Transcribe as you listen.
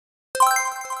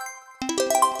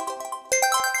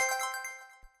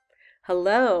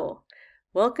Hello,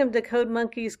 welcome to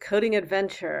CodeMonkey's coding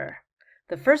adventure.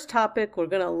 The first topic we're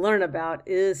going to learn about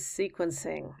is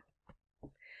sequencing.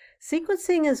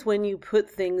 Sequencing is when you put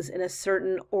things in a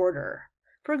certain order.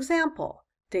 For example,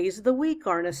 days of the week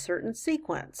are in a certain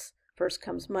sequence. First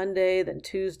comes Monday, then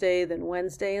Tuesday, then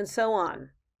Wednesday, and so on.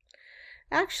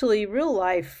 Actually, real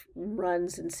life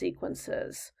runs in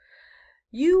sequences.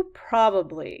 You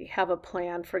probably have a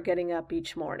plan for getting up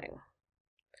each morning.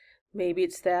 Maybe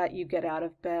it's that you get out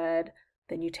of bed,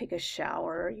 then you take a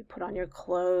shower, you put on your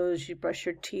clothes, you brush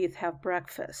your teeth, have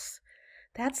breakfast.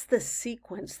 That's the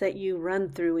sequence that you run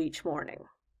through each morning.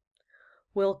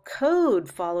 Well, code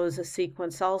follows a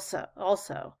sequence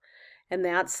also, and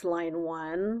that's line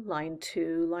 1, line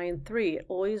 2, line 3. It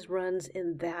always runs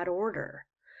in that order.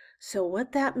 So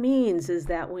what that means is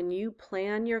that when you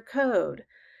plan your code,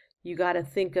 you got to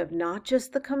think of not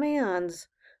just the commands,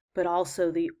 but also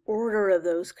the order of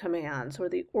those commands or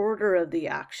the order of the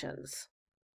actions.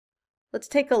 Let's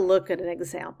take a look at an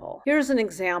example. Here's an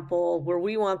example where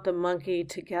we want the monkey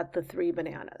to get the 3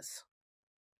 bananas.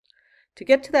 To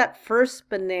get to that first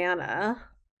banana,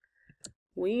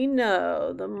 we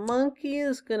know the monkey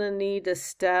is going to need to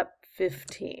step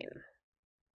 15.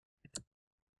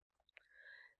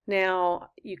 Now,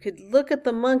 you could look at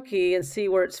the monkey and see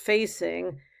where it's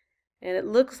facing, and it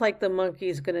looks like the monkey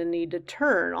is going to need to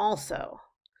turn also.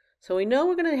 So we know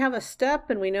we're going to have a step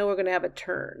and we know we're going to have a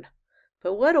turn.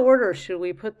 But what order should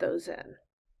we put those in?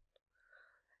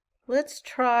 Let's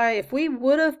try, if we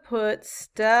would have put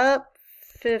step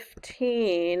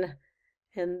 15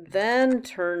 and then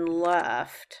turn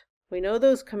left. We know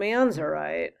those commands are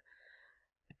right.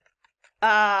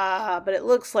 But it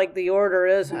looks like the order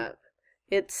isn't.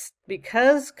 It's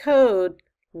because code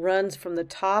runs from the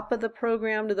top of the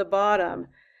program to the bottom,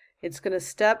 it's going to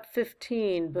step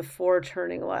 15 before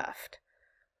turning left.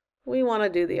 We want to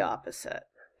do the opposite.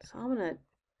 So I'm going to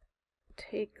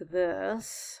take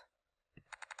this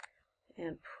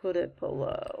and put it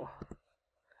below.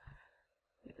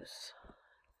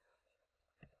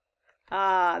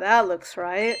 That looks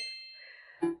right.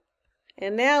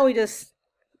 And now we just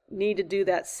need to do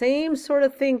that same sort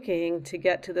of thinking to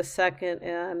get to the second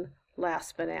and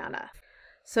last banana.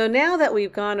 So now that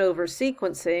we've gone over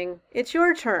sequencing, it's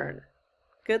your turn.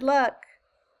 Good luck.